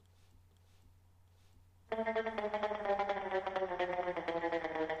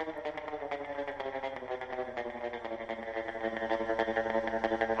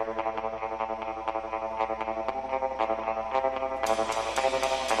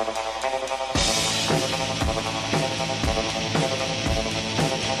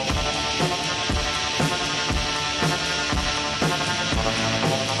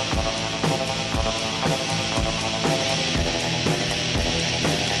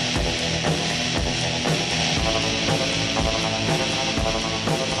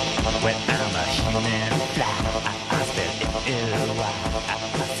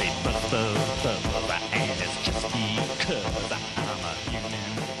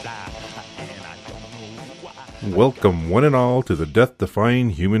Welcome one and all to the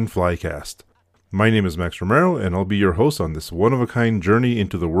Death-Defying Human Flycast. My name is Max Romero, and I'll be your host on this one-of-a-kind journey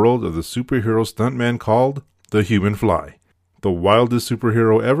into the world of the superhero stuntman called the Human Fly. The wildest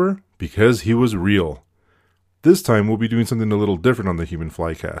superhero ever, because he was real. This time we'll be doing something a little different on the Human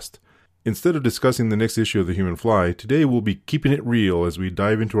Flycast. Instead of discussing the next issue of the Human Fly, today we'll be keeping it real as we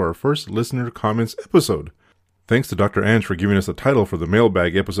dive into our first listener comments episode. Thanks to Dr. Ange for giving us a title for the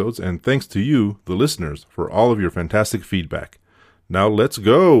mailbag episodes, and thanks to you, the listeners, for all of your fantastic feedback. Now let's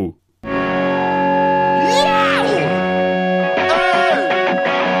go!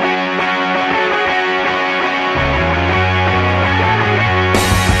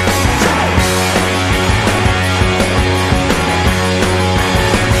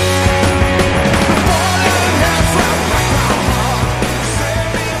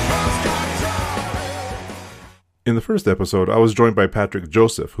 In the first episode, I was joined by Patrick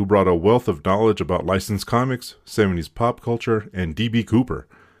Joseph, who brought a wealth of knowledge about licensed comics, 70s pop culture, and D.B. Cooper.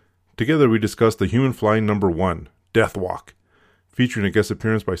 Together we discussed The Human Fly #1, Death Walk. Featuring a guest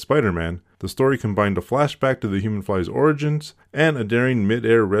appearance by Spider-Man, the story combined a flashback to the Human Fly's origins and a daring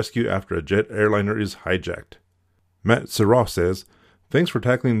mid-air rescue after a jet airliner is hijacked. Matt Seroff says, "Thanks for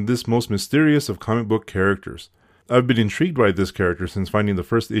tackling this most mysterious of comic book characters. I've been intrigued by this character since finding the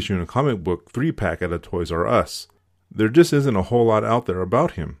first issue in a comic book 3-pack at a Toys R Us. There just isn't a whole lot out there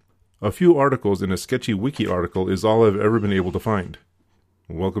about him. A few articles in a sketchy wiki article is all I've ever been able to find."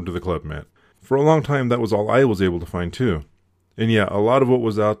 Welcome to the club, Matt. For a long time, that was all I was able to find, too. And yeah, a lot of what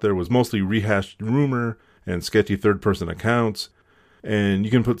was out there was mostly rehashed rumor and sketchy third-person accounts, and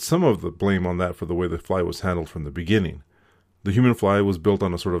you can put some of the blame on that for the way the Fly was handled from the beginning. The Human Fly was built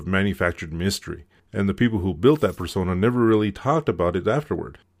on a sort of manufactured mystery, and the people who built that persona never really talked about it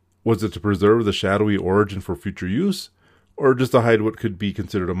afterward. Was it to preserve the shadowy origin for future use, or just to hide what could be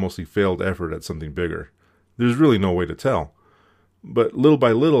considered a mostly failed effort at something bigger? There's really no way to tell. But little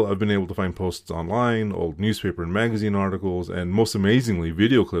by little, I've been able to find posts online, old newspaper and magazine articles, and most amazingly,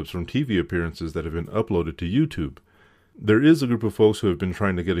 video clips from TV appearances that have been uploaded to YouTube. There is a group of folks who have been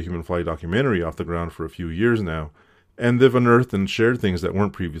trying to get a Human Fly documentary off the ground for a few years now, and they've unearthed and shared things that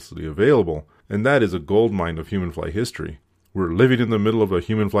weren't previously available, and that is a goldmine of Human Fly history. We're living in the middle of a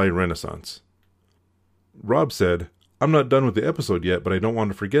Human Fly renaissance. Rob said, "I'm not done with the episode yet, but I don't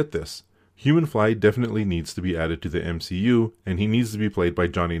want to forget this. Human Fly definitely needs to be added to the MCU, and he needs to be played by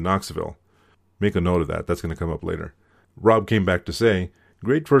Johnny Knoxville." Make a note of that, that's going to come up later. Rob came back to say,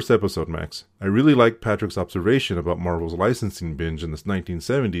 "Great first episode, Max. I really liked Patrick's observation about Marvel's licensing binge in the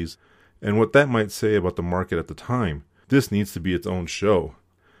 1970s, and what that might say about the market at the time. This needs to be its own show.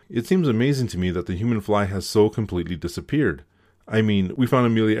 It seems amazing to me that the Human Fly has so completely disappeared. I mean, we found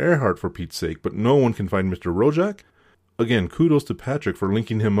Amelia Earhart for Pete's sake, but no one can find Mr. Rojak? Again, kudos to Patrick for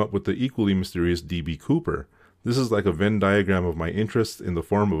linking him up with the equally mysterious D.B. Cooper. This is like a Venn diagram of my interests in the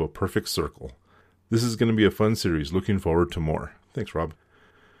form of a perfect circle. This is going to be a fun series, looking forward to more." Thanks, Rob.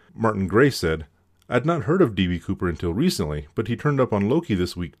 Martin Gray said, "I'd not heard of D.B. Cooper until recently, but he turned up on Loki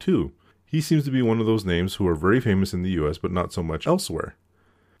this week too. He seems to be one of those names who are very famous in the US, but not so much elsewhere."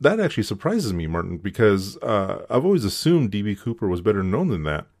 That actually surprises me, Martin, because I've always assumed D.B. Cooper was better known than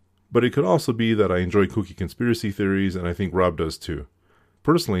that. But it could also be that I enjoy kooky conspiracy theories, and I think Rob does too.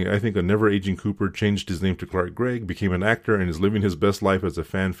 Personally, I think a never-aging Cooper changed his name to Clark Gregg, became an actor, and is living his best life as a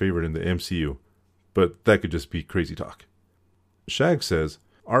fan favorite in the MCU. But that could just be crazy talk. Shag says,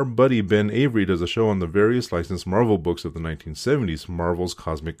 "Our buddy Ben Avery does a show on the various licensed Marvel books of the 1970s, Marvel's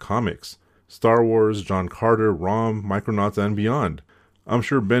Cosmic Comics. Star Wars, John Carter, ROM, Micronauts, and beyond. I'm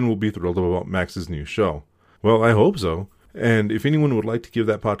sure Ben will be thrilled about Max's new show." Well, I hope so. And if anyone would like to give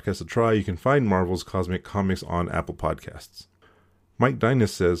that podcast a try, you can find Marvel's Cosmic Comics on Apple Podcasts. Mike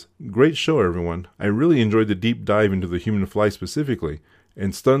Dynus says, "Great show, everyone. I really enjoyed the deep dive into the Human Fly specifically,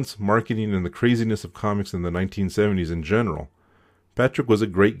 and stunts, marketing, and the craziness of comics in the 1970s in general. Patrick was a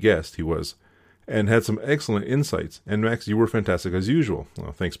great guest, he was, and had some excellent insights. And Max, you were fantastic as usual."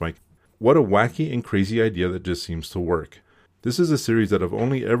 Well, thanks, Mike. What a wacky and crazy idea that just seems to work. This is a series that I've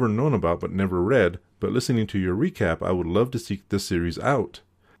only ever known about but never read, but listening to your recap, I would love to seek this series out.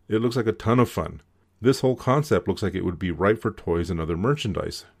 It looks like a ton of fun. This whole concept looks like it would be right for toys and other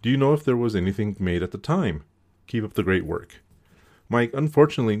merchandise. Do you know if there was anything made at the time? Keep up the great work. Mike,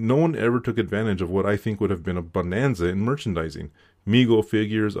 unfortunately, no one ever took advantage of what I think would have been a bonanza in merchandising. Mego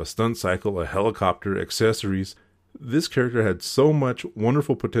figures, a stunt cycle, a helicopter, accessories. This character had so much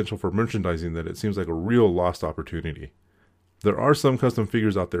wonderful potential for merchandising that it seems like a real lost opportunity. There are some custom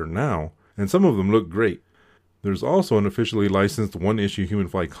figures out there now, and some of them look great. There's also an officially licensed one-issue Human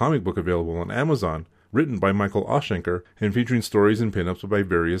Fly comic book available on Amazon, written by Michael Oschenker and featuring stories and pinups by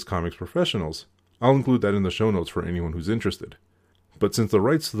various comics professionals. I'll include that in the show notes for anyone who's interested. But since the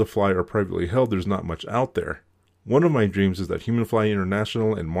rights to the Fly are privately held, there's not much out there. One of my dreams is that Human Fly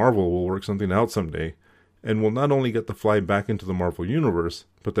International and Marvel will work something out someday, and will not only get the Fly back into the Marvel Universe,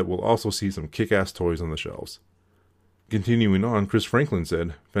 but that we'll also see some kick-ass toys on the shelves. Continuing on, Chris Franklin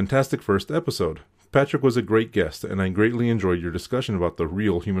said, "Fantastic first episode. Patrick was a great guest, and I greatly enjoyed your discussion about the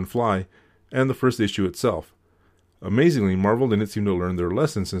real Human Fly and the first issue itself. Amazingly, Marvel didn't seem to learn their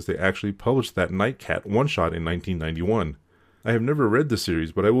lesson since they actually published that Nightcat one-shot in 1991. I have never read the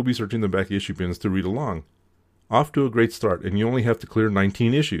series, but I will be searching the back issue bins to read along. Off to a great start, and you only have to clear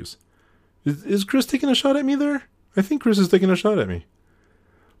 19 issues. Is Chris taking a shot at me there? I think Chris is taking a shot at me."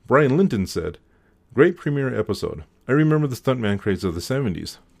 Brian Linton said, "Great premiere episode. I remember the stuntman craze of the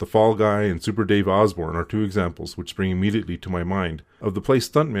 70s. The Fall Guy and Super Dave Osborne are two examples which spring immediately to my mind of the place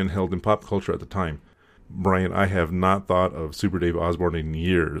stuntmen held in pop culture at the time." Brian, I have not thought of Super Dave Osborne in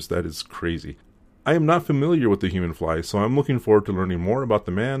years. That is crazy. I am not familiar with the Human Fly, so I'm looking forward to learning more about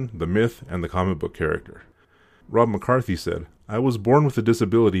the man, the myth, and the comic book character. Rob McCarthy said, "I was born with a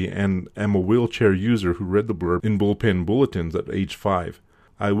disability and am a wheelchair user who read the blurb in bullpen bulletins at age 5.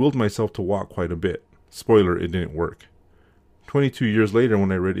 I willed myself to walk quite a bit. Spoiler, it didn't work. 22 years later,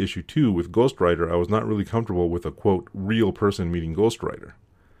 when I read issue 2 with Ghost Rider, I was not really comfortable with a, quote, real person meeting Ghost Rider."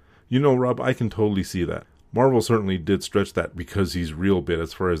 You know, Rob, I can totally see that. Marvel certainly did stretch that because he's real bit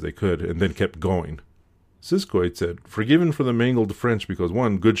as far as they could, and then kept going. Siskoid said, "Forgiven for the mangled French because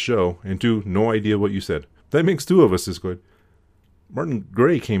 1, good show, and 2, no idea what you said." That makes 2 of us, Siskoid. Martin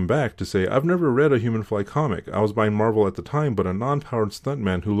Gray came back to say, "I've never read a Human Fly comic. I was buying Marvel at the time, but a non-powered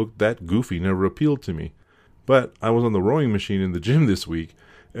stuntman who looked that goofy never appealed to me. But I was on the rowing machine in the gym this week,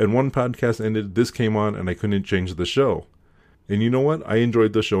 and one podcast ended, this came on, and I couldn't change the show. And you know what? I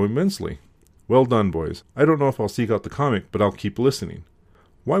enjoyed the show immensely. Well done, boys. I don't know if I'll seek out the comic, but I'll keep listening."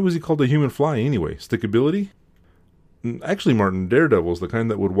 Why was he called a Human Fly anyway? Stickability? Actually, Martin, Daredevil's the kind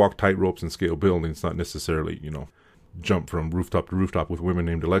that would walk tight ropes and scale buildings, not necessarily, jump from rooftop to rooftop with women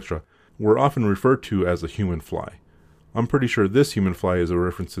named Elektra, were often referred to as a Human Fly. I'm pretty sure this Human Fly is a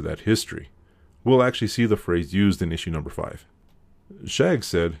reference to that history. We'll actually see the phrase used in issue number 5. Shag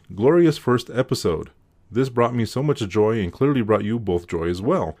said, "Glorious first episode. This brought me so much joy and clearly brought you both joy as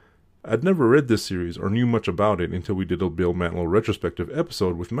well. I'd never read this series or knew much about it until we did a Bill Mantlo retrospective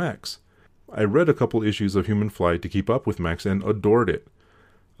episode with Max. I read a couple issues of Human Fly to keep up with Max and adored it.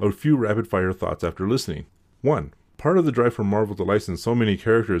 A few rapid-fire thoughts after listening. 1. Part of the drive for Marvel to license so many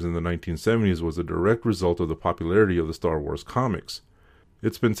characters in the 1970s was a direct result of the popularity of the Star Wars comics.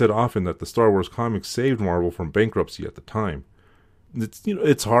 It's been said often that the Star Wars comics saved Marvel from bankruptcy at the time.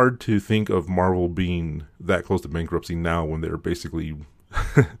 It's hard to think of Marvel being that close to bankruptcy now when they're basically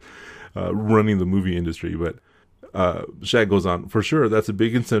running the movie industry, but Shag goes on, "For sure, that's a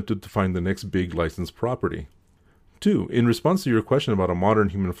big incentive to find the next big licensed property." 2. In response to your question about a modern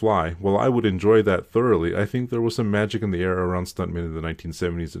Human Fly, while I would enjoy that thoroughly, I think there was some magic in the air around stuntmen in the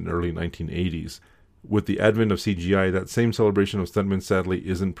 1970s and early 1980s. With the advent of CGI, that same celebration of stuntmen sadly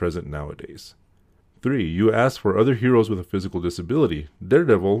isn't present nowadays. 3. You asked for other heroes with a physical disability.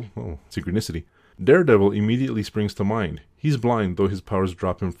 Daredevil, synchronicity. Daredevil immediately springs to mind. He's blind, though his powers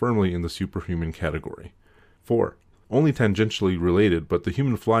drop him firmly in the superhuman category. 4. Only tangentially related, but the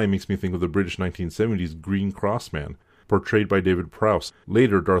Human Fly makes me think of the British 1970s Green Cross Man, portrayed by David Prowse,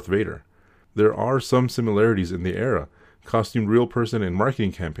 later Darth Vader. There are some similarities in the era, costumed real person and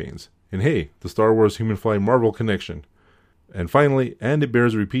marketing campaigns. And hey, the Star Wars Human Fly Marvel connection. And finally, and it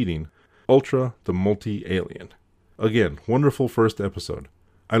bears repeating, Ultra the Multi-Alien. Again, wonderful first episode.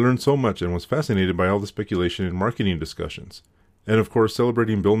 I learned so much and was fascinated by all the speculation and marketing discussions. And of course,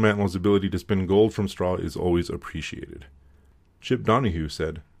 celebrating Bill Mantlo's ability to spin gold from straw is always appreciated. Chip Donahue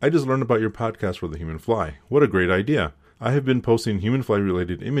said, "I just learned about your podcast for the Human Fly. What a great idea. I have been posting Human Fly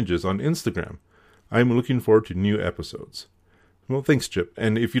related images on Instagram. I am looking forward to new episodes." Well, thanks, Chip.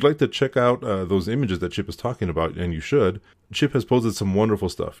 And if you'd like to check out those images that Chip is talking about, and you should, Chip has posted some wonderful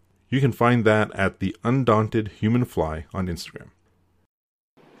stuff. You can find that at the Undaunted Human Fly on Instagram.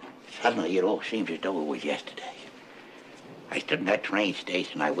 Suddenly it all seems as though it was yesterday. I stood in that train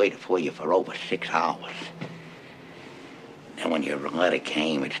station. I waited for you for over 6 hours. Then when your letter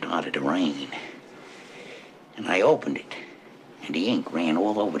came, it started to rain. And I opened it, and the ink ran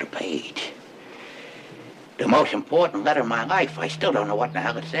all over the page. The most important letter in my life. I still don't know what the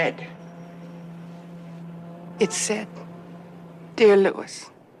hell it said. It said, "Dear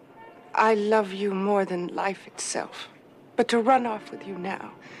Louis, I love you more than life itself. But to run off with you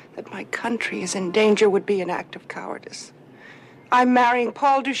now, that my country is in danger, would be an act of cowardice. I'm marrying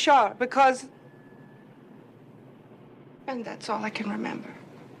Paul Duchard because..." And that's all I can remember.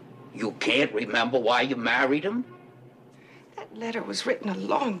 You can't remember why you married him? That letter was written a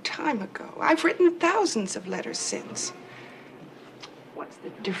long time ago. I've written thousands of letters since. What's the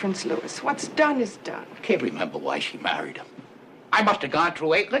difference, Louis? What's done is done. I can't remember why she married him. I must have gone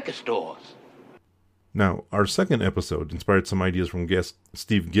through 8 liquor stores. Now, our second episode inspired some ideas from guest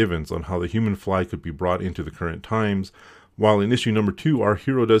Steve Givens on how the human fly could be brought into the current times, while in issue number 2, our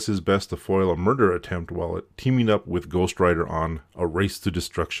hero does his best to foil a murder attempt while teaming up with Ghost Rider on A Race to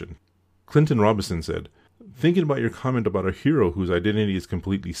Destruction. Clinton Robinson said, "Thinking about your comment about a hero whose identity is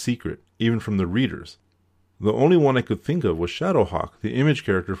completely secret, even from the readers. The only one I could think of was Shadowhawk, the Image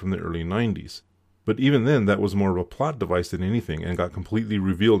character from the early 90s. But even then, that was more of a plot device than anything and got completely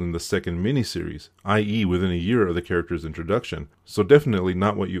revealed in the second miniseries, i.e. within a year of the character's introduction, so definitely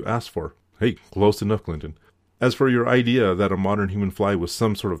not what you asked for." Hey, close enough, Clinton. As for your idea that a modern human fly was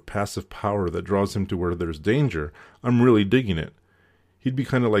some sort of passive power that draws him to where there's danger, I'm really digging it. He'd be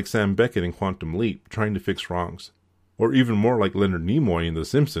kind of like Sam Beckett in Quantum Leap, trying to fix wrongs. Or even more like Leonard Nimoy in The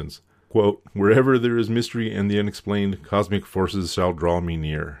Simpsons. Quote, "Wherever there is mystery and the unexplained, cosmic forces shall draw me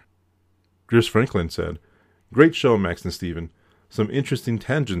near." Chris Franklin said, "Great show, Max and Steven. Some interesting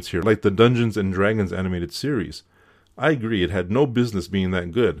tangents here, like the Dungeons and Dragons animated series. I agree, it had no business being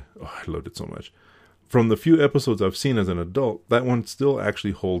that good." Oh, I loved it so much. "From the few episodes I've seen as an adult, that one still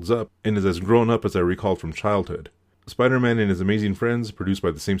actually holds up and is as grown up as I recalled from childhood. Spider-Man and His Amazing Friends, produced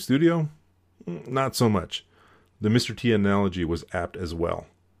by the same studio? Not so much. The Mr. T analogy was apt as well.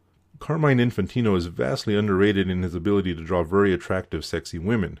 Carmine Infantino is vastly underrated in his ability to draw very attractive, sexy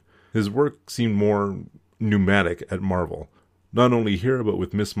women. His work seemed more pneumatic at Marvel. Not only here, but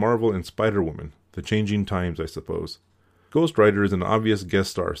with Miss Marvel and Spider-Woman. The changing times, I suppose. Ghost Rider is an obvious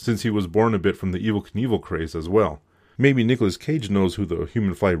guest star, since he was born a bit from the Evel Knievel craze as well. Maybe Nicolas Cage knows who the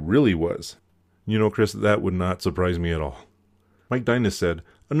human fly really was. You know, Chris, that would not surprise me at all." Mike Dynas said,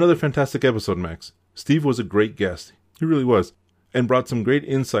 "Another fantastic episode, Max. Steve was a great guest. He really was. And brought some great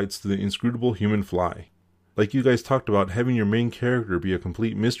insights to the inscrutable human fly. Like you guys talked about, having your main character be a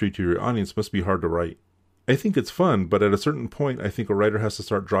complete mystery to your audience must be hard to write. I think it's fun, but at a certain point, I think a writer has to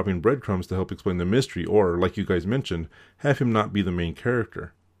start dropping breadcrumbs to help explain the mystery, or, like you guys mentioned, have him not be the main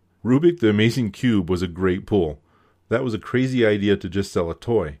character. Rubik the Amazing Cube was a great pull. That was a crazy idea to just sell a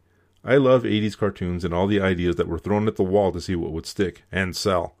toy. I love 80s cartoons and all the ideas that were thrown at the wall to see what would stick and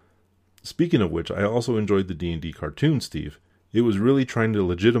sell. Speaking of which, I also enjoyed the D&D cartoon, Steve. It was really trying to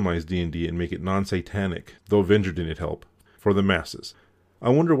legitimize D&D and make it non-satanic, though Avenger didn't help, for the masses. I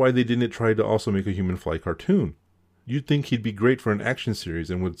wonder why they didn't try to also make a human fly cartoon. You'd think he'd be great for an action series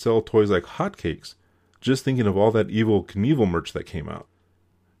and would sell toys like hotcakes, just thinking of all that Evel Knievel merch that came out.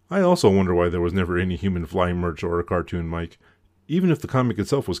 I also wonder why there was never any human fly merch or a cartoon, Mike. Even if the comic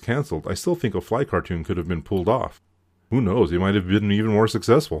itself was cancelled, I still think a fly cartoon could have been pulled off. Who knows, it might have been even more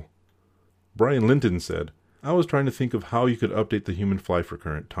successful. Brian Linton said, "I was trying to think of how you could update the human fly for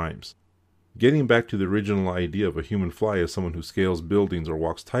current times. Getting back to the original idea of a human fly as someone who scales buildings or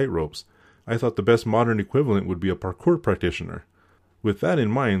walks tightropes, I thought the best modern equivalent would be a parkour practitioner. With that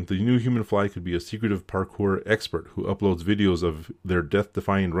in mind, the new human fly could be a secretive parkour expert who uploads videos of their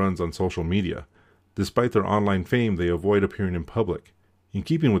death-defying runs on social media. Despite their online fame, they avoid appearing in public. In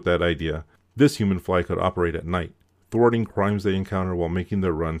keeping with that idea, this human fly could operate at night, thwarting crimes they encounter while making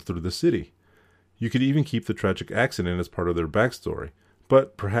their runs through the city. You could even keep the tragic accident as part of their backstory,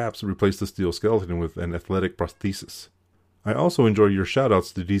 but perhaps replace the steel skeleton with an athletic prosthesis. I also enjoy your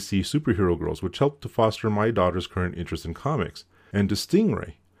shoutouts to DC Superhero Girls, which helped to foster my daughter's current interest in comics, and to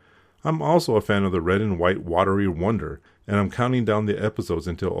Stingray. I'm also a fan of the red and white watery wonder, and I'm counting down the episodes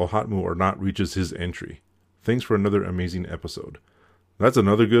until Ohatmu or not reaches his entry. Thanks for another amazing episode." That's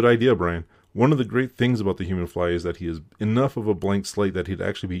another good idea, Brian. One of the great things about the human fly is that he is enough of a blank slate that he'd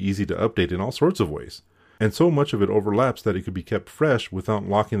actually be easy to update in all sorts of ways. And so much of it overlaps that it could be kept fresh without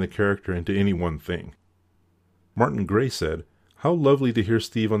locking the character into any one thing. Martin Gray said, How lovely to hear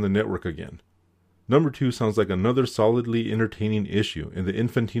Steve on the network again. Number 2 sounds like another solidly entertaining issue, and the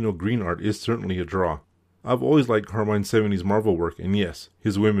Infantino green art is certainly a draw. I've always liked Carmine's 70s Marvel work, and yes,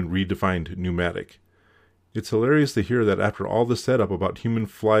 his women redefined pneumatic. It's hilarious to hear that after all the setup about Human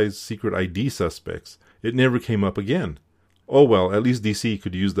Fly's secret ID suspects, it never came up again. Oh well, at least DC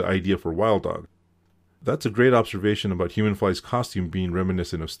could use the idea for Wild Dog. That's a great observation about Human Fly's costume being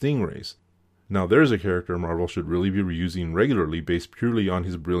reminiscent of Stingray's. Now there's a character Marvel should really be reusing regularly based purely on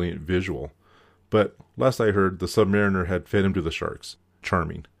his brilliant visual. But, last I heard, the Submariner had fed him to the sharks.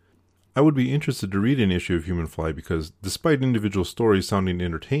 Charming. I would be interested to read an issue of Human Fly because, despite individual stories sounding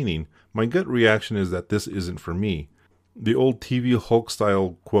entertaining, my gut reaction is that this isn't for me. The old TV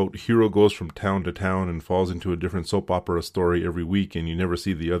Hulk-style, quote, hero goes from town to town and falls into a different soap opera story every week and you never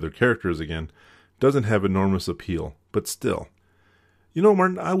see the other characters again, doesn't have enormous appeal, but still. You know,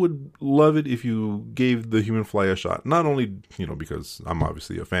 Martin, I would love it if you gave the Human Fly a shot. Not only, because I'm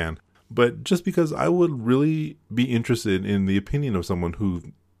obviously a fan, but just because I would really be interested in the opinion of someone who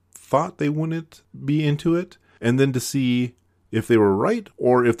thought they wouldn't be into it, and then to see if they were right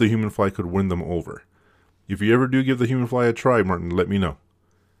or if the Human Fly could win them over. If you ever do give the Human Fly a try, Martin, let me know.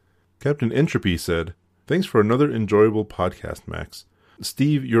 Captain Entropy said, "Thanks for another enjoyable podcast, Max.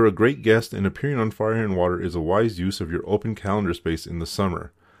 Steve, you're a great guest, and appearing on Fire and Water is a wise use of your open calendar space in the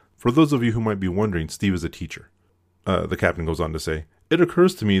summer. For those of you who might be wondering, Steve is a teacher." The captain goes on to say, "It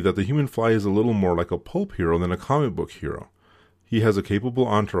occurs to me that the Human Fly is a little more like a pulp hero than a comic book hero. He has a capable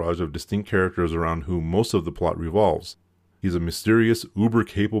entourage of distinct characters around whom most of the plot revolves. He's a mysterious,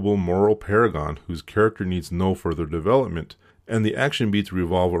 uber-capable moral paragon whose character needs no further development, and the action beats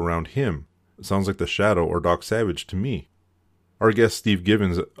revolve around him. Sounds like the Shadow or Doc Savage to me." Our guest Steve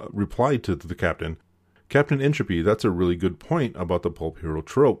Gibbons replied to the captain, "Captain Entropy, that's a really good point about the pulp hero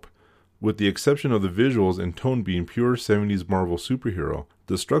trope. With the exception of the visuals and tone being pure 70s Marvel superhero,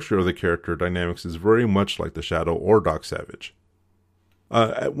 the structure of the character dynamics is very much like the Shadow or Doc Savage."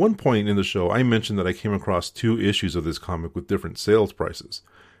 At one point in the show, I mentioned that I came across 2 issues of this comic with different sales prices.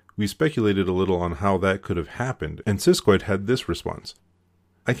 We speculated a little on how that could have happened, and Siskoid had this response.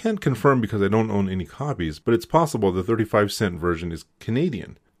 "I can't confirm because I don't own any copies, but it's possible the 35-cent version is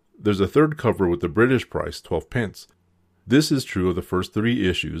Canadian. There's a third cover with the British price, 12 pence. This is true of the first 3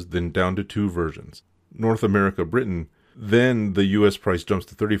 issues, then down to 2 versions. North America, Britain, then the US price jumps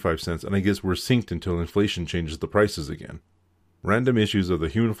to 35 cents, and I guess we're synced until inflation changes the prices again. Random issues of the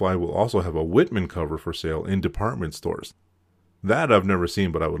Human Fly will also have a Whitman cover for sale in department stores. That I've never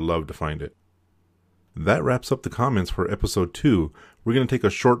seen, but I would love to find it." That wraps up the comments for episode 2. We're going to take a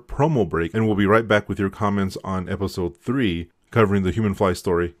short promo break, and we'll be right back with your comments on episode 3, covering the Human Fly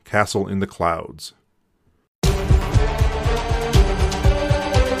story, Castle in the Clouds.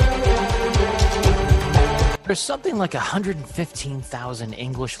 There's something like 115,000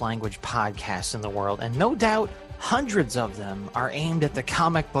 English language podcasts in the world, and no doubt hundreds of them are aimed at the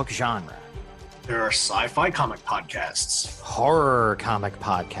comic book genre. There are sci-fi comic podcasts, Horror comic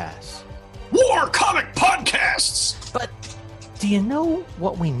podcasts, war comic podcasts. But do you know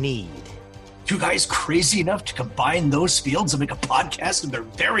what we need? You guys crazy enough to combine those fields and make a podcast of their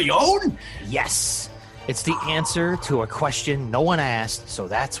very own? Yes. It's the answer to a question no one asked, so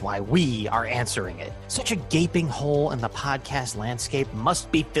that's why we are answering it. Such a gaping hole in the podcast landscape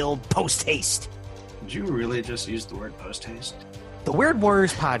must be filled post-haste. Did you really just use the word post-haste? The Weird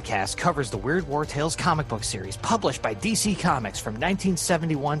Warriors podcast covers the Weird War Tales comic book series published by DC Comics from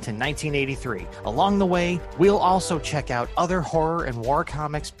 1971 to 1983. Along the way, we'll also check out other horror and war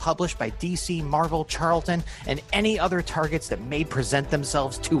comics published by DC, Marvel, Charlton, and any other targets that may present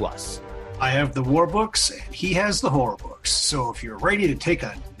themselves to us. I have the war books, and he has the horror books. So if you're ready to take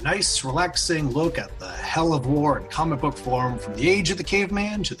a nice, relaxing look at the hell of war in comic book form from the age of the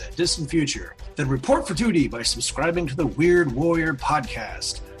caveman to the distant future, then report for duty by subscribing to the Weird Warrior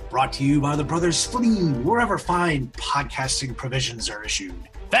podcast, brought to you by the Brothers Spleen, wherever fine podcasting provisions are issued.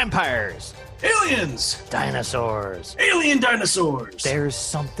 Vampires, Aliens, dinosaurs, alien dinosaurs. There's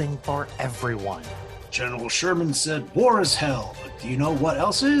something for everyone. General Sherman said war is hell, but do you know what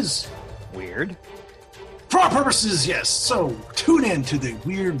else is? Weird. For our purposes, yes. So tune in to the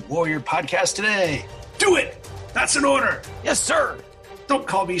Weird Warrior podcast today. Do it! That's an order! Yes, sir! Don't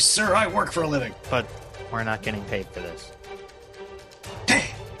call me sir, I work for a living. But we're not getting paid for this. Dang!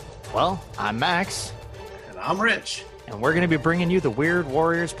 Well, I'm Max. And I'm Rich. And we're going to be bringing you the Weird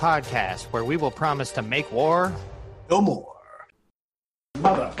Warriors podcast, where we will promise to make war no more.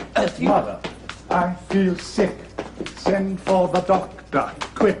 Mother, I feel sick. Send for the doctor.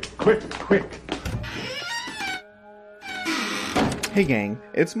 Quick, quick, quick. Hey gang,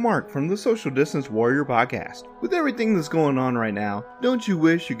 it's Mark from the Social Distance Warrior podcast. With everything that's going on right now, don't you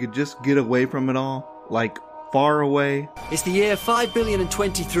wish you could just get away from it all? Like, far away? It's the year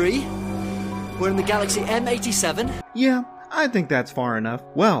 5,023,000,023. We're in the galaxy M87. Yeah, I think that's far enough.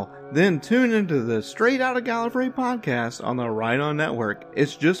 Well, then tune into the Straight Outta Gallifrey podcast on the Right On Network.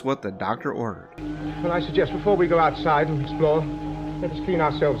 It's just what the doctor ordered. Well, I suggest before we go outside and explore, let us clean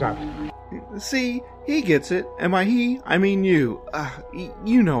ourselves out. See, he gets it. And by he, I mean you.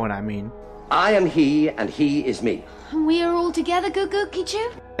 You know what I mean. I am he, and he is me. And we are all together,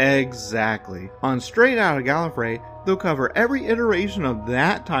 Gugu-Kichu? Exactly. On Straight Outta Gallifrey, they'll cover every iteration of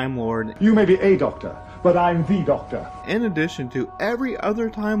that Time Lord. You may be a doctor, but I'm the doctor. In addition to every other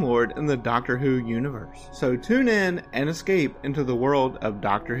Time Lord in the Doctor Who universe. So tune in and escape into the world of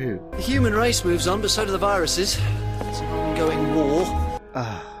Doctor Who. The human race moves on, but so do the viruses. It's an ongoing war.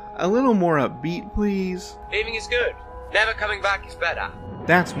 A little more upbeat, please. Leaving is good. Never coming back is better.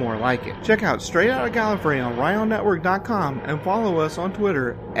 That's more like it. Check out Straight Outta Gallifrey on RionNetwork.com and follow us on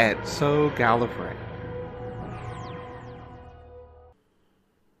Twitter at SoGallifrey.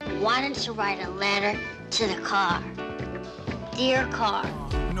 Why don't you write a letter to the car? Dear car.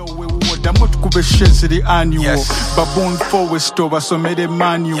 No we would amutku sheziri annual baboon forwest basomere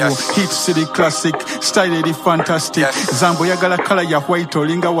manual hit city classic style eri fantastic zambo yagala kala ya white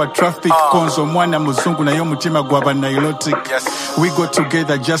olinga wa traffic konzo mwana muzungu nayo mutima gwaba nilotic we go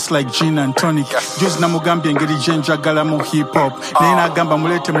together just like gin and tonic juice namugambye ngeri jenjagala mu hip hop nena agamba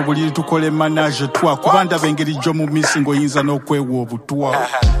mulete mu buliri tukole manage twa kubanda bengeri jo mu missing oyinza n'okwewa obutwa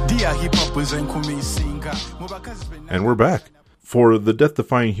dear hip hop is enkumisinga And we're back. For the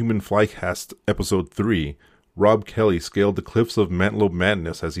Death-Defying Human Flycast, Episode 3, Rob Kelly scaled the cliffs of Mantlobe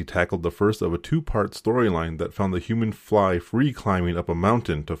Madness as he tackled the first of a two-part storyline that found the human fly free climbing up a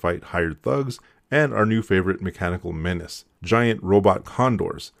mountain to fight hired thugs and our new favorite mechanical menace, giant robot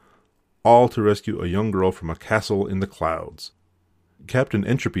condors, all to rescue a young girl from a castle in the clouds. Captain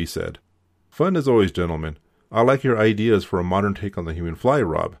Entropy said, "Fun as always, gentlemen. I like your ideas for a modern take on the human fly,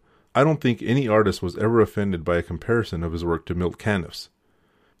 Rob. I don't think any artist was ever offended by a comparison of his work to Milt Caniff's.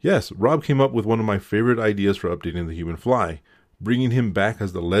 Yes, Rob came up with one of my favorite ideas for updating the human fly, bringing him back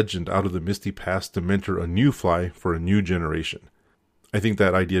as the legend out of the misty past to mentor a new fly for a new generation. I think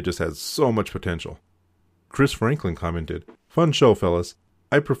that idea just has so much potential." Chris Franklin commented, "Fun show, fellas.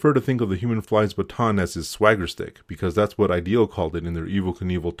 I prefer to think of the human fly's baton as his swagger stick, because that's what Ideal called it in their Evel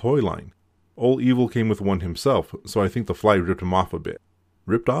Knievel toy line. Old Evil came with one himself, so I think the fly ripped him off a bit."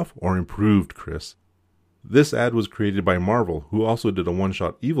 Ripped off or improved, Chris? This ad was created by Marvel, who also did a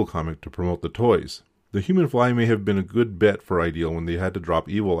one-shot Evil comic to promote the toys. The human fly may have been a good bet for Ideal when they had to drop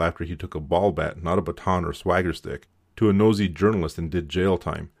Evil after he took a ball bat, not a baton or swagger stick, to a nosy journalist and did jail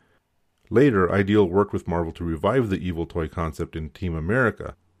time. Later, Ideal worked with Marvel to revive the Evil toy concept in Team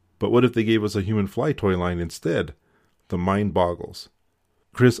America. But what if they gave us a human fly toy line instead? The mind boggles.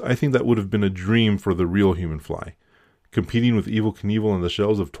 Chris, I think that would have been a dream for the real human fly. Competing with Evel Knievel on the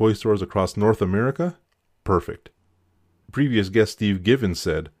shelves of toy stores across North America? Perfect. Previous guest Steve Givens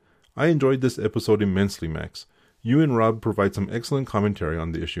said, "I enjoyed this episode immensely, Max. You and Rob provide some excellent commentary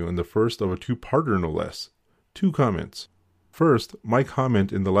on the issue and the first of a two-parter no less. 2 comments. First, my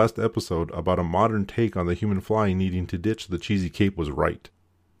comment in the last episode about a modern take on the human fly needing to ditch the cheesy cape was right.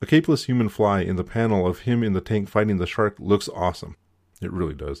 A capeless human fly in the panel of him in the tank fighting the shark looks awesome. It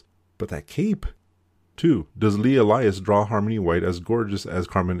really does. But that cape... 2. Does Lee Elias draw Harmony White as gorgeous as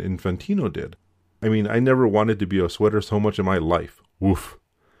Carmen Infantino did? I mean, I never wanted to be a sweater so much in my life. Woof.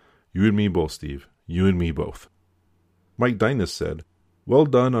 You and me both, Steve. You and me both." Mike Dynas said, "Well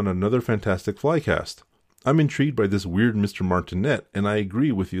done on another fantastic Flycast. I'm intrigued by this weird Mr. Martinet, and I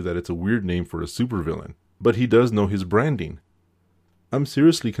agree with you that it's a weird name for a supervillain. But he does know his branding. I'm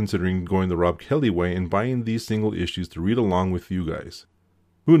seriously considering going the Rob Kelly way and buying these single issues to read along with you guys.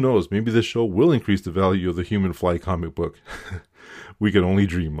 Who knows, maybe this show will increase the value of the Human Fly comic book. We can only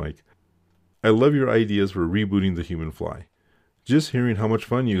dream, Mike. I love your ideas for rebooting the Human Fly. Just hearing how much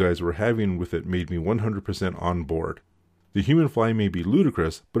fun you guys were having with it made me 100% on board. The Human Fly may be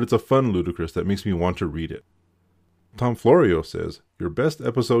ludicrous, but it's a fun ludicrous that makes me want to read it." Tom Florio says, "Your best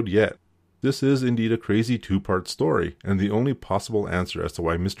episode yet. This is indeed a crazy 2-part story, and the only possible answer as to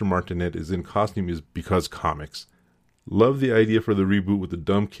why Mr. Martinet is in costume is because comics. Love the idea for the reboot with the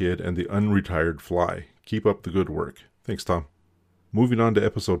dumb kid and the unretired fly. Keep up the good work." Thanks, Tom. Moving on to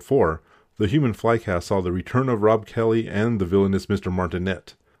episode 4, the Human Flycast saw the return of Rob Kelly and the villainous Mr.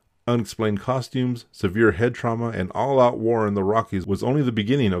 Martinet. Unexplained costumes, severe head trauma, and all-out war in the Rockies was only the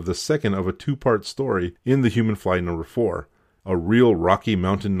beginning of the second of a 2-part story in the Human Fly number 4, a real Rocky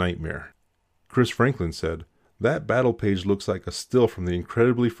Mountain nightmare. Chris Franklin said, That battle page looks like a still from the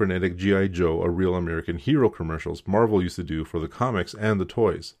incredibly frenetic G.I. Joe, a real American hero commercials Marvel used to do for the comics and the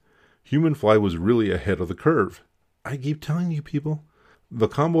toys. Human Fly was really ahead of the curve. I keep telling you people. The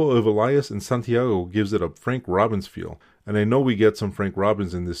combo of Elias and Santiago gives it a Frank Robbins feel, and I know we get some Frank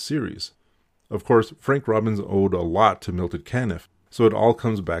Robbins in this series. Of course, Frank Robbins owed a lot to Milton Caniff, so it all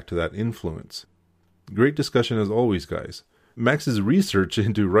comes back to that influence. Great discussion as always, guys. Max's research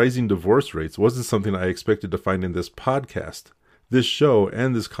into rising divorce rates wasn't something I expected to find in this podcast. This show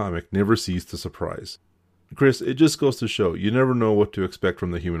and this comic never cease to surprise. Chris, it just goes to show you never know what to expect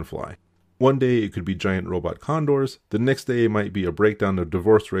from the Human Fly. One day it could be giant robot condors, the next day it might be a breakdown of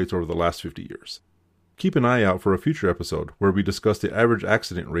divorce rates over the last 50 years. Keep an eye out for a future episode where we discuss the average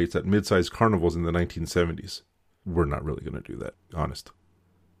accident rates at mid-sized carnivals in the 1970s. We're not really going to do that, honest.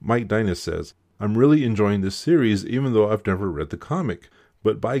 Mike Dynas says, I'm really enjoying this series even though I've never read the comic,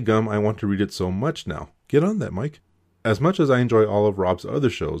 but by gum I want to read it so much now. Get on that, Mike. As much as I enjoy all of Rob's other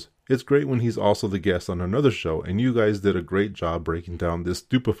shows, it's great when he's also the guest on another show and you guys did a great job breaking down this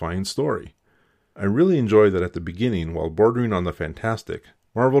stupefying story. I really enjoy that at the beginning, while bordering on the fantastic,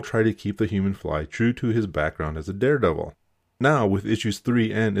 Marvel tried to keep the Human Fly true to his background as a daredevil. Now, with issues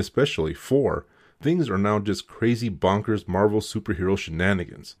 3 and especially 4, things are now just crazy bonkers Marvel superhero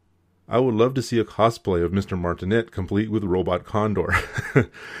shenanigans. I would love to see a cosplay of Mr. Martinet complete with Robot Condor.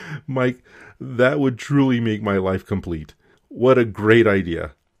 Mike, that would truly make my life complete. What a great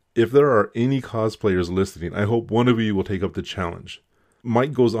idea. If there are any cosplayers listening, I hope one of you will take up the challenge.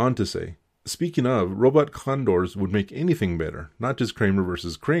 Mike goes on to say, speaking of, Robot Condors would make anything better, not just Kramer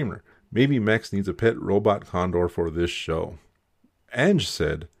versus Kramer. Maybe Max needs a pet Robot Condor for this show. Ange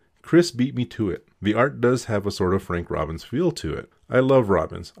said, Chris beat me to it. The art does have a sort of Frank Robbins feel to it. I love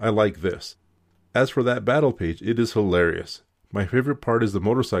Robbins. I like this. As for that battle page, it is hilarious. My favorite part is the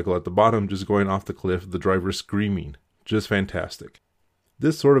motorcycle at the bottom just going off the cliff, the driver screaming. Just fantastic.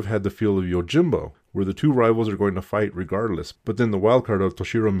 This sort of had the feel of Yojimbo, where the two rivals are going to fight regardless, but then the wildcard of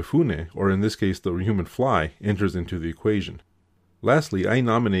Toshiro Mifune, or in this case the Human Fly, enters into the equation. Lastly, I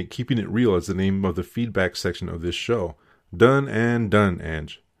nominate Keeping It Real as the name of the feedback section of this show. Done and done,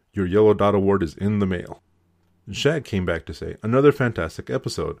 Ange. Your Yellow Dot Award is in the mail. Shag came back to say, another fantastic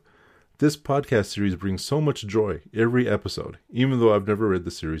episode. This podcast series brings so much joy every episode, even though I've never read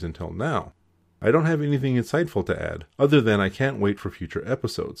the series until now. I don't have anything insightful to add, other than I can't wait for future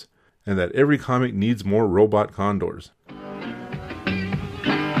episodes, and that every comic needs more Robot Condors. I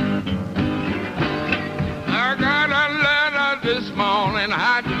got a letter this morning,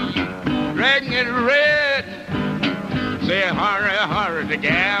 how do you reckon it read? Say, hurry, hurry, the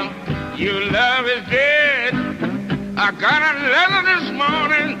gal, your love is dead. I got a letter this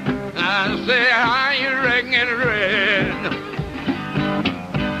morning, I say, how you reckon it read?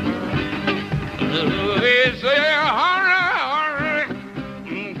 They say, hurry, hurry,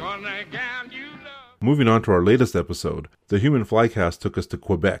 'cause the gal you love. Moving on to our latest episode, the Human Fly cast took us to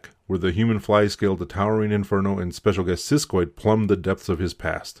Quebec, where the Human Fly scaled the towering inferno and special guest Siskoid plumbed the depths of his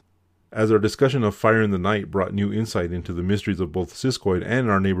past. As our discussion of Fire in the Night brought new insight into the mysteries of both Siskoid and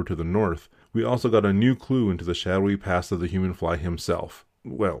our neighbor to the north, we also got a new clue into the shadowy past of the Human Fly himself.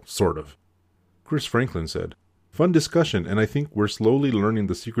 Well, sort of. Chris Franklin said, fun discussion, and I think we're slowly learning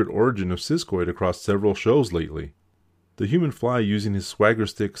the secret origin of Siskoid across several shows lately. The Human Fly using his swagger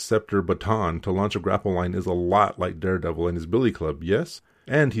stick scepter baton to launch a grapple line is a lot like Daredevil and his Billy Club, yes?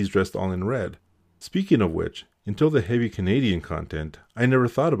 And he's dressed all in red. Speaking of which, until the heavy Canadian content, I never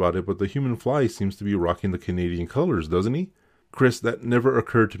thought about it, but the Human Fly seems to be rocking the Canadian colors, doesn't he? Chris, that never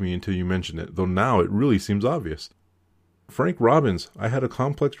occurred to me until you mentioned it, though now it really seems obvious. Frank Robbins, I had a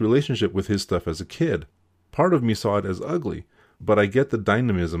complex relationship with his stuff as a kid. Part of me saw it as ugly, but I get the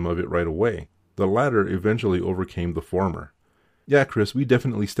dynamism of it right away. The latter eventually overcame the former. Yeah, Chris, we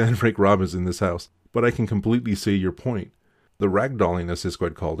definitely stand Frank Robbins in this house, but I can completely see your point. The ragdolling, as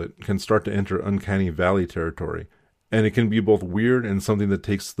Siskoid called it, can start to enter uncanny valley territory, and it can be both weird and something that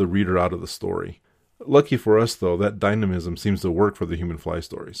takes the reader out of the story. Lucky for us, though, that dynamism seems to work for the Human Fly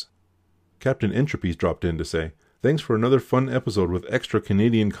stories. Captain Entropy's dropped in to say, thanks for another fun episode with extra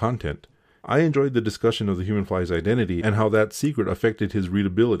Canadian content. I enjoyed the discussion of the Human Fly's identity and how that secret affected his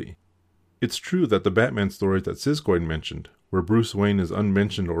readability. It's true that the Batman stories that Siskoid mentioned, where Bruce Wayne is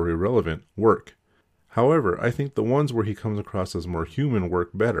unmentioned or irrelevant, work. However, I think the ones where he comes across as more human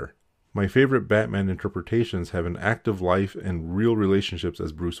work better. My favorite Batman interpretations have an active life and real relationships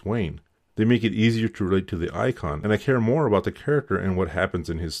as Bruce Wayne. They make it easier to relate to the icon, and I care more about the character and what happens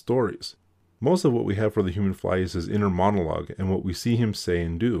in his stories. Most of what we have for the Human Fly is his inner monologue and what we see him say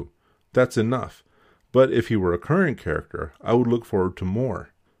and do. That's enough. But if he were a current character, I would look forward to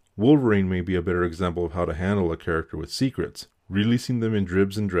more. Wolverine may be a better example of how to handle a character with secrets, releasing them in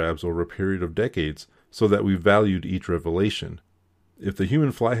dribs and drabs over a period of decades so that we valued each revelation. If the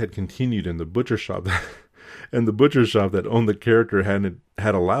Human Fly had continued in the butcher shop and the butcher shop that owned the character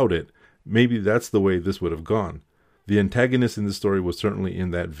had allowed it, maybe that's the way this would have gone. The antagonist in the story was certainly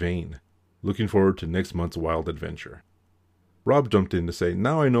in that vein. Looking forward to next month's wild adventure. Rob jumped in to say,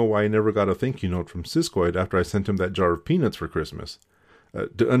 now I know why I never got a thank you note from Siskoid after I sent him that jar of peanuts for Christmas.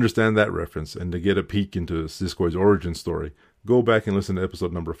 To understand that reference and to get a peek into Siskoid's origin story, go back and listen to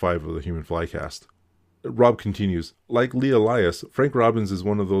episode number 5 of the Human Flycast. Rob continues, like Lee Elias, Frank Robbins is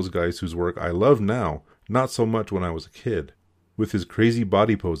one of those guys whose work I love now, not so much when I was a kid. With his crazy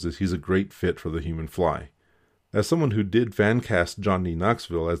body poses, he's a great fit for the Human Fly. As someone who did fan cast Johnny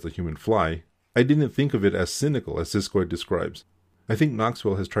Knoxville as the Human Fly, I didn't think of it as cynical as Siskoid describes. I think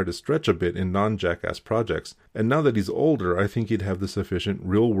Knoxville has tried to stretch a bit in non-Jackass projects, and now that he's older, I think he'd have the sufficient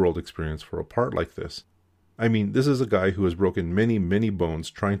real-world experience for a part like this. I mean, this is a guy who has broken many, many bones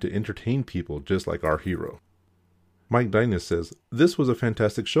trying to entertain people just like our hero. Mike Dynas says, this was a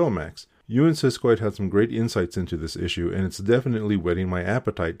fantastic show, Max. You and Siskoid had some great insights into this issue, and it's definitely whetting my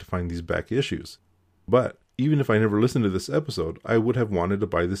appetite to find these back issues. But, even if I never listened to this episode, I would have wanted to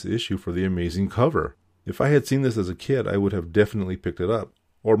buy this issue for the amazing cover. If I had seen this as a kid, I would have definitely picked it up,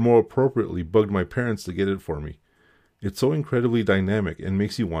 or more appropriately, bugged my parents to get it for me. It's so incredibly dynamic and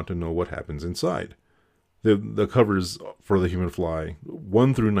makes you want to know what happens inside. The covers for the Human Fly,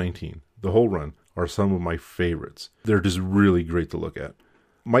 1 through 19, the whole run, are some of my favorites. They're just really great to look at.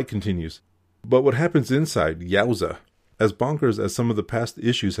 Mike continues, but what happens inside, yowza. As bonkers as some of the past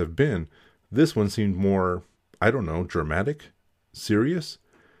issues have been, this one seemed more, dramatic? Serious?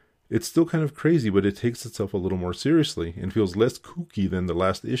 It's still kind of crazy, but it takes itself a little more seriously and feels less kooky than the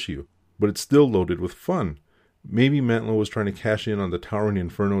last issue, but it's still loaded with fun. Maybe Mantlo was trying to cash in on the Towering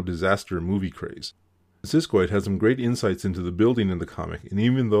Inferno disaster movie craze. Siskoid has some great insights into the building in the comic, and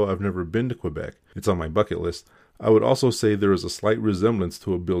even though I've never been to Quebec, it's on my bucket list, I would also say there is a slight resemblance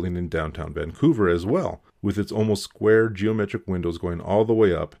to a building in downtown Vancouver as well, with its almost square geometric windows going all the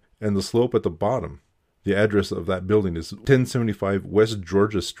way up, and the slope at the bottom. The address of that building is 1075 West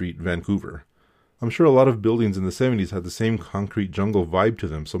Georgia Street, Vancouver. I'm sure a lot of buildings in the 70s had the same concrete jungle vibe to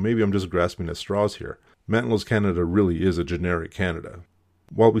them, so maybe I'm just grasping at straws here. Mantlo's Canada really is a generic Canada.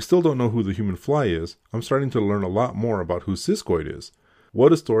 While we still don't know who the Human Fly is, I'm starting to learn a lot more about who Siskoid is.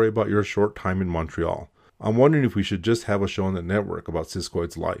 What a story about your short time in Montreal. I'm wondering if we should just have a show on the network about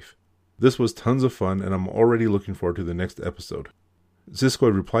Siskoid's life. This was tons of fun, and I'm already looking forward to the next episode.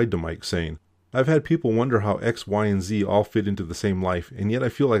 Siskoid replied to Mike saying, I've had people wonder how X, Y, and Z all fit into the same life, and yet I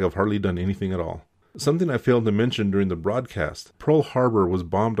feel like I've hardly done anything at all. Something I failed to mention during the broadcast, Pearl Harbor was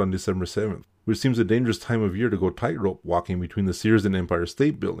bombed on December 7th, which seems a dangerous time of year to go tightrope walking between the Sears and Empire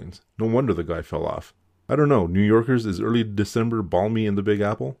State Buildings. No wonder the guy fell off. I don't know, New Yorkers, is early December balmy in the Big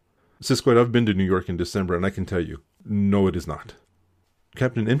Apple? Siskoid, I've been to New York in December, and I can tell you, no it is not.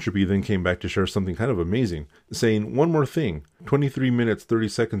 Captain Entropy then came back to share something kind of amazing, saying, one more thing, 23 minutes 30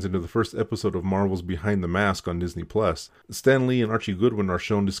 seconds into the first episode of Marvel's Behind the Mask on Disney+, Stan Lee and Archie Goodwin are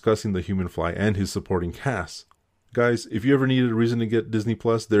shown discussing the Human Fly and his supporting cast. Guys, if you ever needed a reason to get Disney+,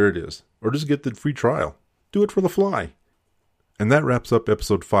 there it is. Or just get the free trial. Do it for the Fly. And that wraps up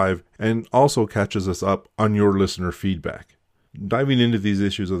episode 5, and also catches us up on your listener feedback. Diving into these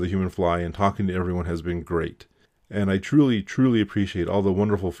issues of the Human Fly and talking to everyone has been great. And I truly, truly appreciate all the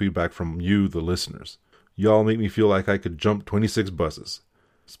wonderful feedback from you, the listeners. Y'all make me feel like I could jump 26 buses.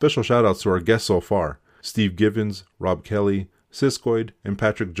 Special shoutouts to our guests so far, Steve Givens, Rob Kelly, Siskoid, and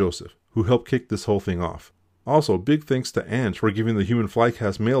Patrick Joseph, who helped kick this whole thing off. Also, big thanks to Ange for giving the Human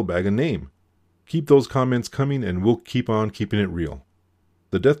Flycast mailbag a name. Keep those comments coming and we'll keep on keeping it real.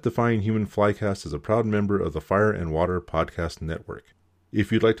 The Death-Defying Human Flycast is a proud member of the Fire and Water Podcast Network.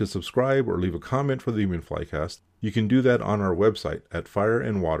 If you'd like to subscribe or leave a comment for the Human Flycast, you can do that on our website at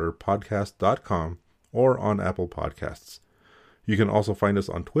fireandwaterpodcast.com or on Apple Podcasts. You can also find us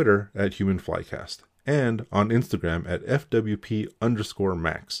on Twitter at Human Flycast and on Instagram at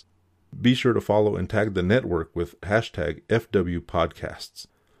FWP_Max. Be sure to follow and tag the network with hashtag FWPodcasts.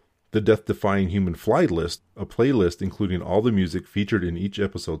 The Death-Defying Human Fly list, a playlist including all the music featured in each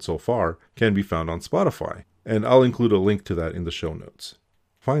episode so far, can be found on Spotify, and I'll include a link to that in the show notes.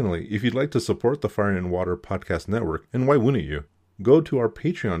 Finally, if you'd like to support the Fire and Water Podcast Network, and why wouldn't you, go to our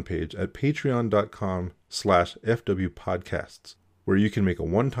Patreon page at patreon.com/FWPodcasts, where you can make a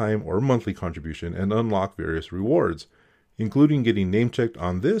one-time or monthly contribution and unlock various rewards, including getting name-checked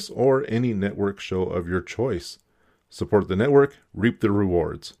on this or any network show of your choice. Support the network, reap the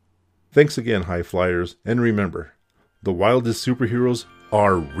rewards. Thanks again, High Flyers, and remember, the wildest superheroes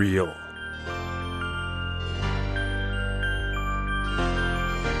are real.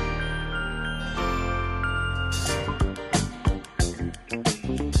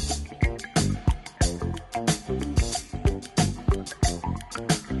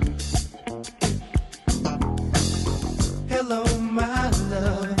 Hello, my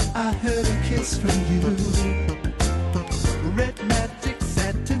love, I heard a kiss from you. Red magic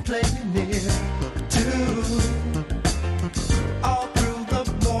satin playing near too. All through the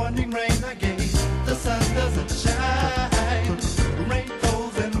morning rain I gave, the sun doesn't shine.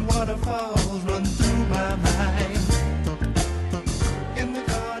 Rainbows and waterfalls run through my mind. In the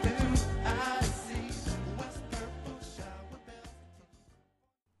garden I see west purple shower bells.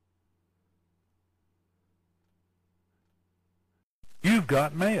 You've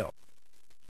got mail.